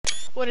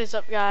What is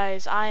up,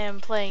 guys? I am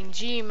playing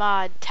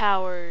Gmod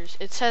Towers.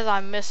 It says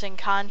I'm missing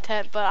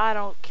content, but I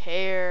don't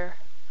care.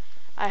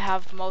 I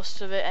have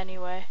most of it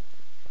anyway.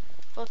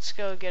 Let's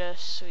go get a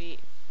suite.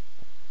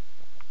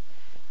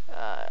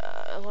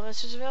 Limit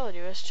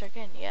visibility. Let's check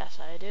in. Yes,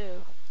 I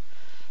do.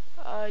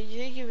 You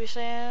think you'd be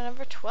saying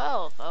number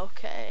 12?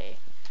 Okay.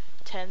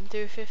 10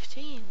 through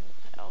 15.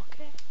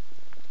 Okay.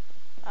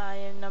 I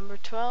am number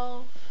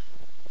 12.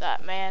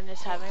 That man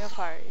is having a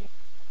party.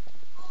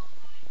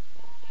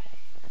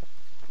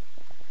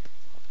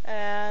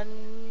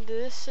 And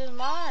this is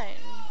mine.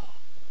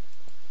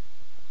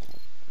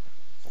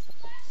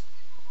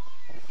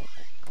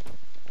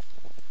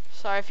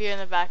 Sorry if you're in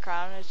the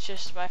background, it's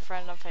just my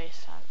friend on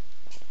FaceTime.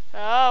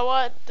 Oh,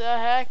 what the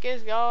heck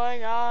is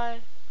going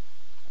on?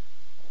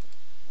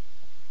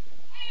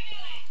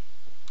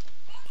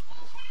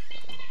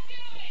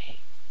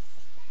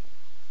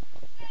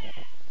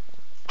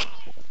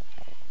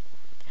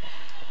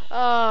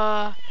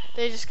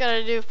 They just got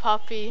a new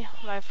puppy,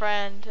 my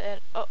friend, and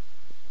oh,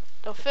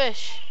 no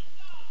fish.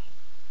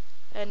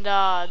 And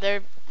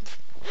they're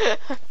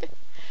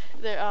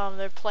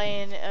they're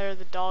playing, or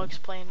the dog's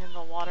playing in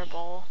the water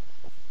bowl.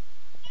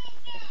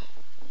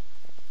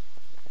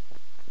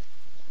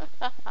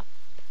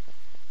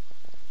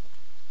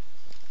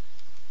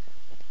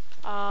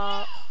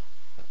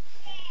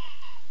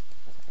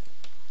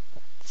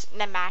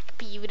 My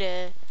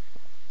computer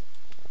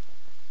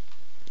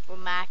with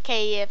my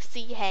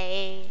KFC,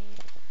 hey.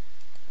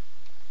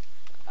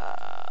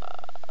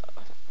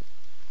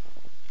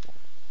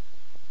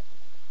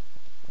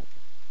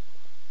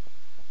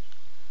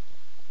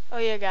 Oh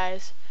yeah,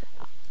 guys.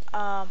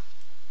 I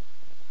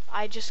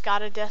just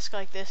got a desk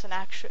like this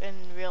in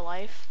real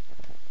life,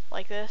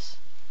 like this.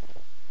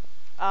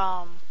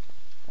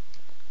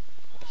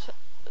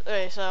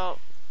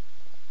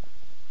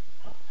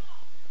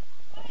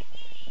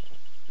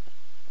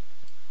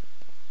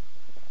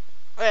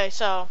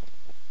 So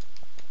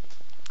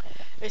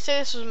they say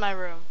this was my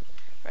room,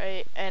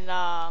 right? And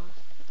I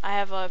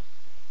have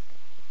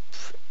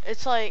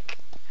it's like,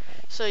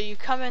 so you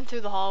come in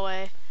through the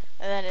hallway,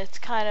 and then it's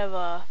kind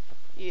of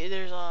you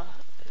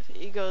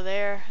go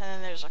there, and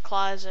then there's a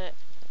closet,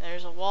 and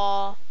there's a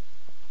wall,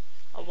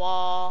 and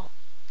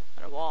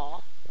a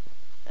wall,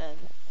 and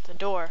the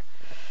door.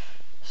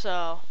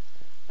 So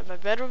my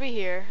bed would be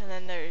here, and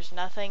then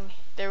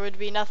there would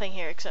be nothing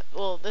here except,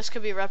 well, this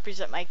could be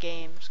represent my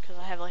games, because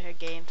I have like a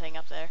game thing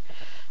up there.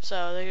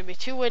 So there could be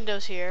two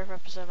windows here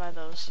represented by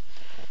those.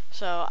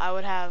 So I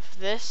would have,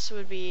 this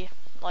would be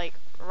like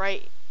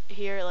right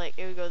here, like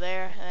it would go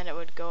there, and then it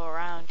would go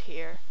around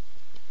here.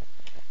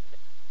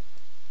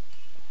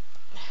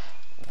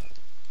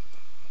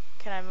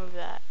 Can I move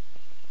that?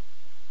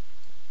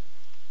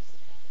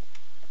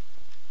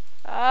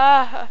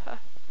 I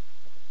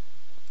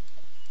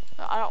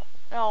don't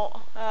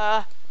know.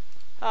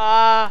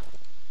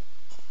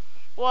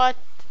 What?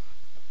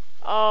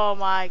 Oh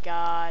my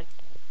god.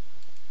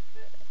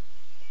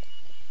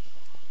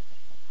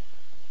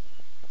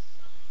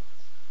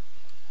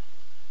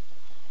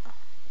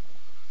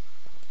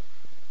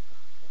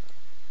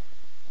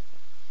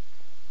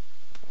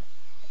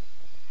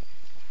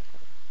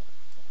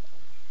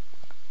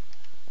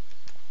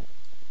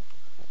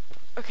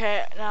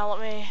 Okay, now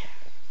let me...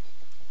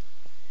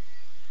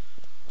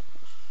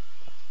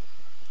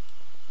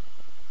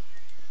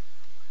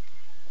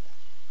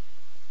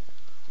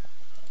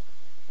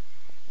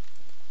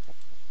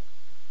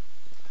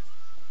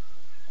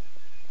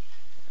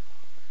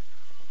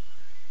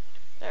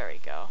 There we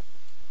go.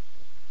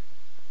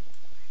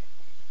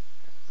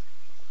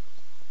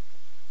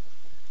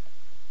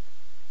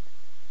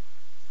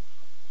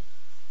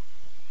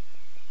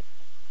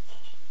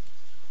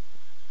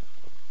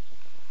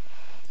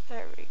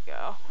 There we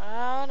go.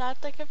 Oh,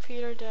 not the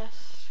computer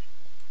desk.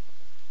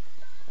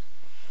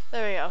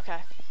 There we go,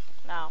 okay.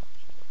 Now.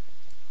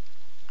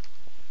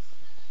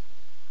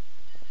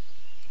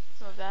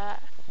 Move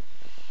that.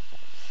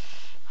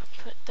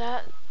 Put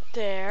that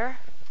there.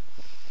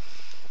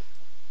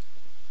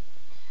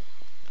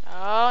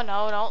 Oh,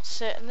 no, don't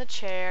sit in the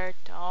chair.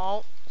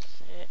 Don't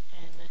sit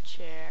in the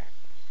chair.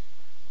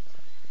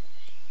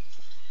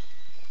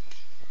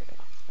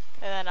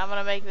 And then I'm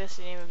gonna make this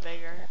even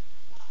bigger.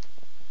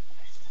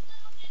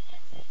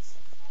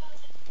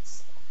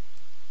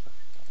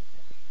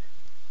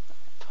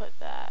 Put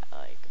that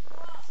like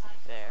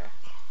right there.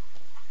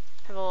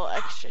 Have a little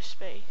extra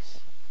space.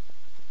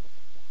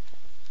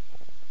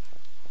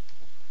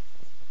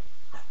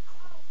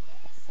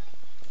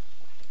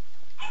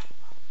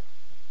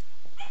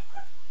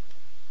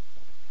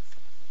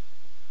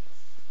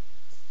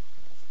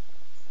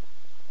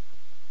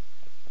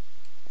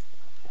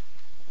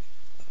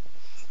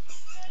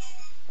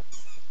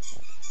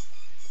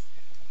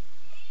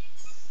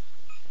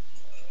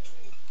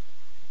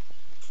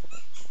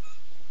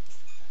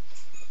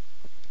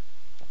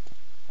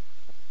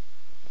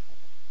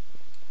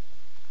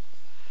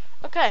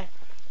 Okay,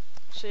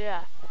 so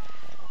yeah,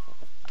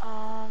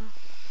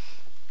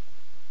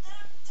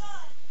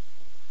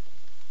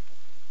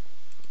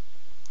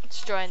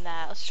 Let's join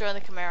that. Let's join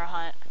the Chimera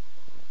hunt.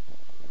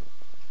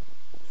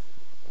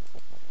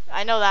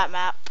 I know that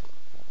map.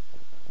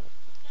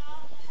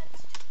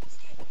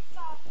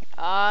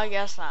 I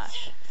guess not.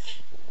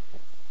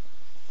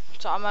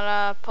 So I'm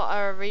gonna put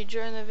a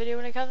rejoin the video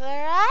when it comes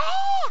there.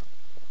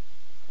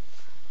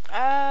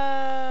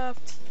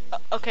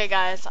 Okay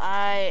guys,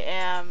 I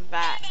am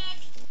back.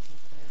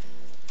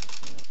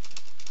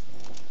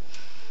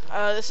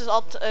 This is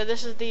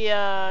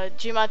the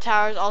Gmod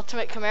Towers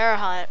Ultimate Chimera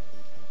Hunt.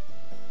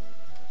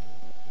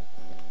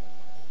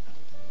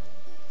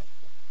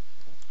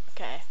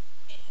 Okay.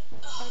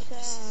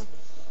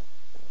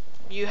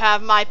 You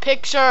have my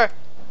picture.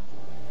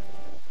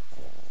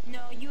 No,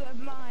 you have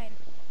mine.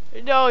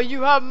 No,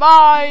 you have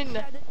mine.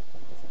 Well,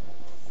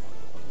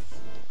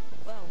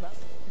 that was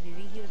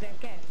easy. He was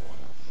AFK.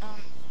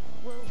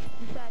 We'll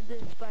decide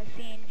this by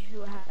seeing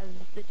who has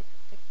the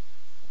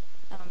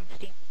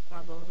Steam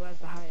level, who has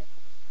the highest.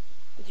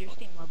 What's your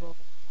Steam level?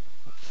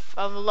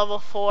 I'm level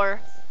 4.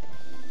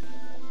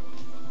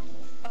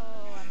 Oh,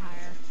 I'm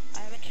higher. I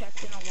haven't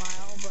checked in a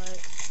while, but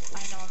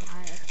I know I'm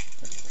higher.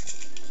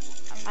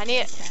 I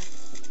need 10.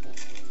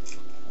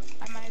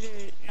 I'm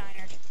either 9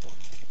 or 10.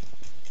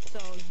 So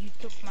you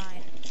took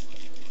mine.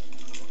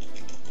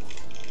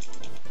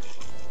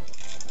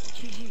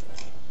 GG.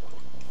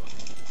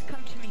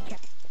 Come to me,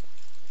 Cap.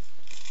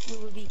 We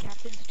will be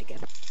captains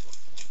together.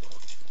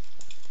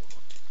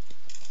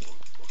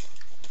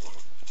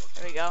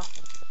 There we go.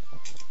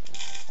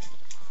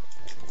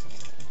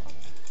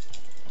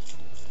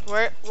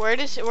 Where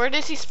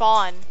does he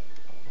spawn?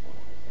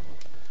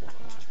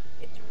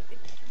 It's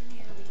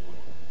nearly.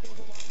 There's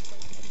a lot of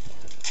places he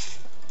can.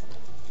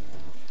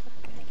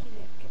 I think he's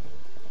AFK.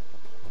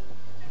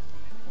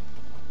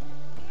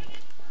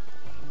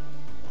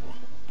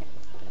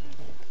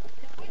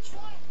 Which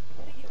one?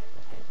 What are you at?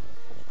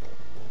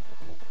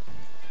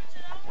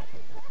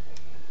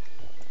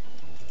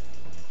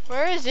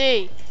 Where is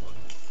he?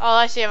 Oh,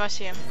 I see him. I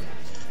see him.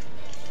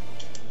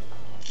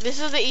 This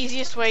is the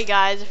easiest way,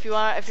 guys. If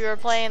you're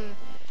playing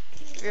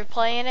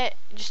it,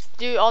 just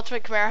do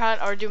Ultimate Chimera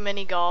Hunt or do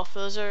mini golf.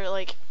 Those are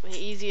like the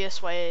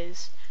easiest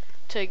ways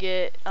to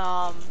get.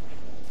 Yeah,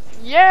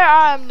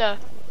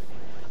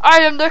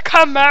 I am the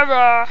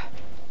Chimera.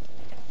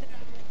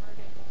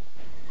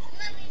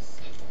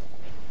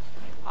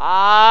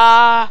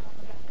 Ah.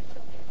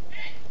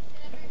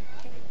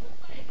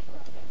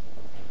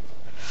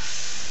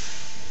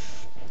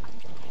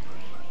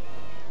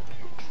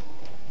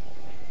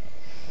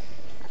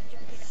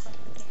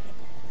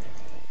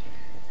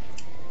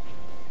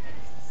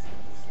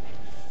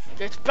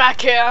 Get back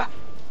here!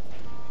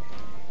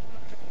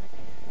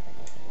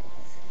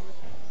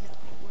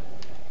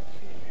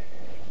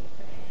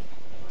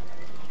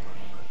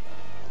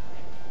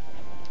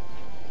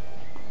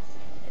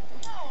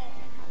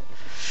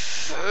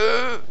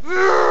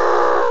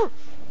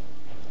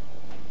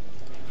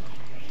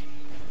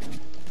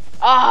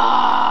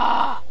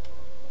 Ah!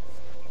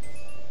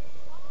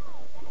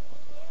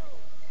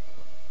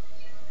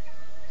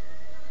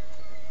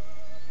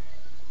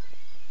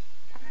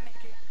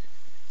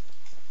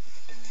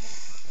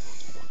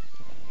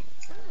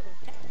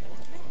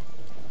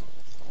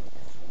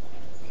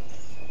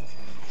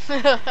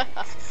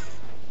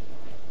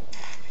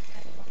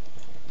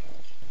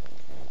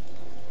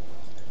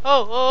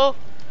 Oh.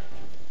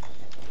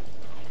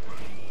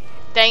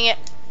 Dang it.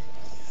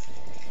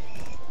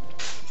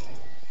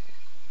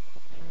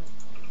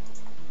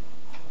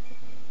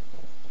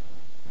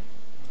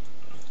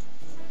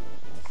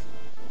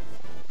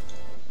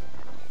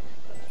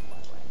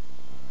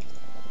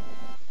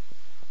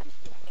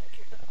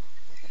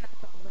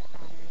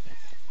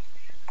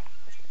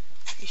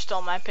 You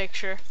stole my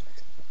picture.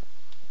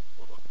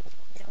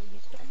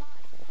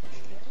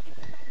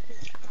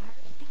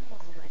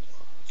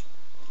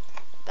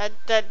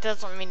 That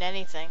doesn't mean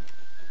anything.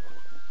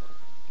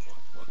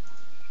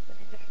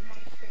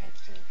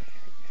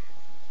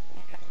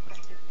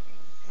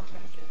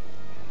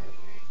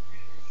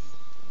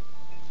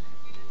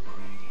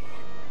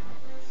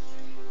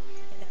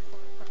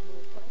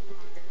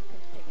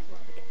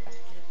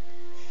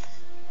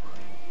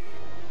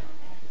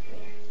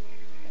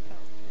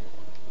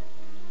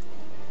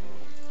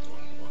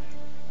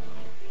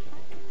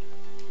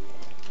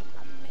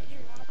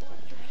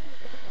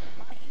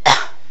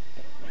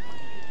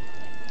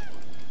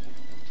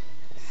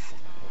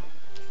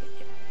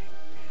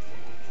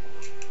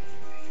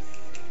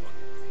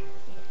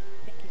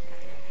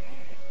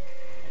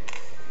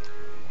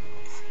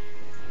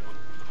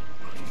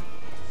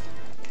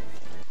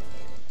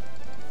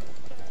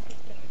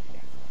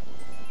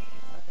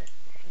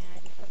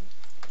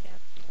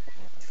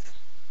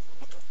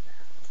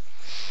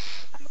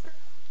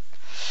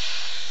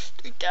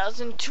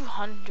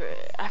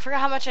 $3,200. I forgot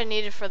how much I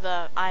needed for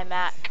the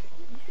iMac.